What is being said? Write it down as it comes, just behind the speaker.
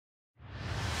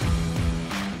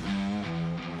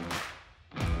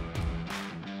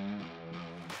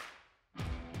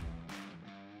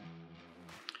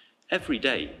Every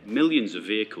day, millions of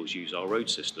vehicles use our road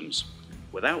systems.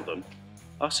 Without them,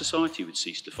 our society would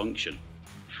cease to function.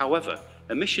 However,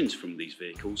 emissions from these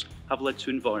vehicles have led to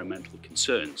environmental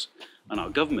concerns, and our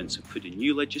governments have put in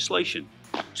new legislation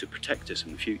to protect us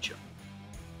in the future.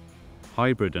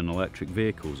 Hybrid and electric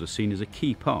vehicles are seen as a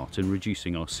key part in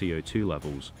reducing our CO2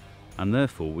 levels, and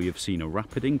therefore we have seen a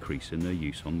rapid increase in their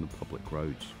use on the public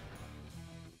roads.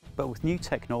 But with new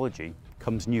technology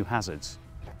comes new hazards,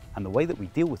 and the way that we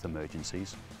deal with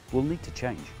emergencies will need to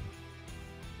change.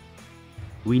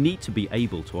 We need to be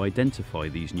able to identify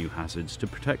these new hazards to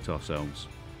protect ourselves,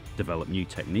 develop new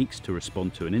techniques to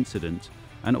respond to an incident,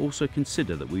 and also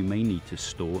consider that we may need to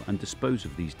store and dispose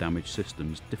of these damaged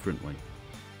systems differently.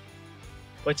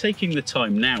 By taking the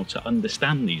time now to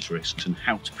understand these risks and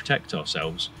how to protect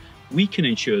ourselves, we can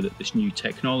ensure that this new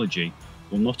technology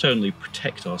will not only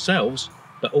protect ourselves,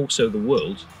 but also the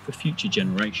world for future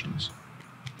generations.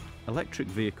 Electric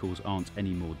vehicles aren't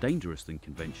any more dangerous than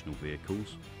conventional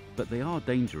vehicles, but they are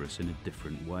dangerous in a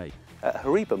different way. At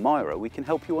HORIBA MIRA, we can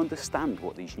help you understand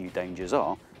what these new dangers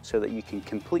are so that you can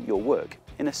complete your work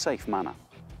in a safe manner.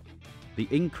 The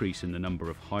increase in the number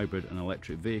of hybrid and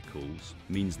electric vehicles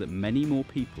means that many more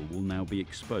people will now be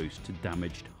exposed to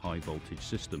damaged high voltage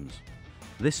systems.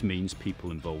 This means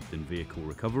people involved in vehicle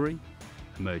recovery,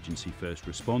 emergency first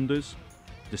responders,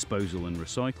 disposal and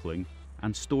recycling,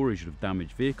 and storage of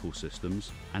damaged vehicle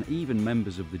systems, and even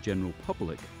members of the general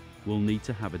public will need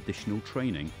to have additional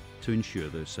training to ensure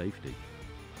their safety.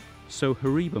 So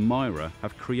HORIBA MIRA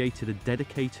have created a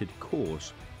dedicated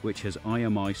course which has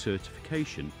IMI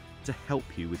certification to help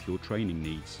you with your training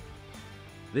needs.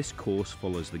 This course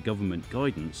follows the government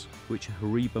guidance which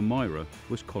HORIBA MIRA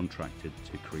was contracted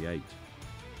to create.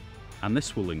 And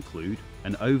this will include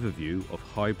an overview of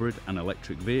hybrid and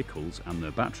electric vehicles and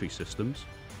their battery systems,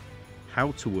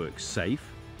 how to work safe,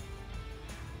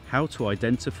 how to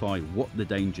identify what the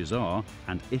dangers are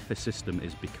and if a system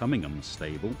is becoming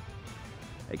unstable,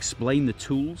 explain the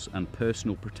tools and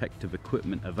personal protective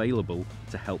equipment available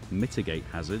to help mitigate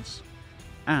hazards,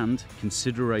 and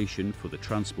consideration for the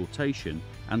transportation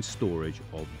and storage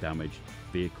of damaged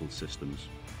vehicle systems.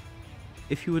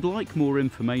 If you would like more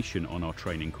information on our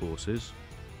training courses,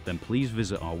 then please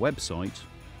visit our website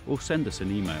or send us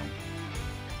an email.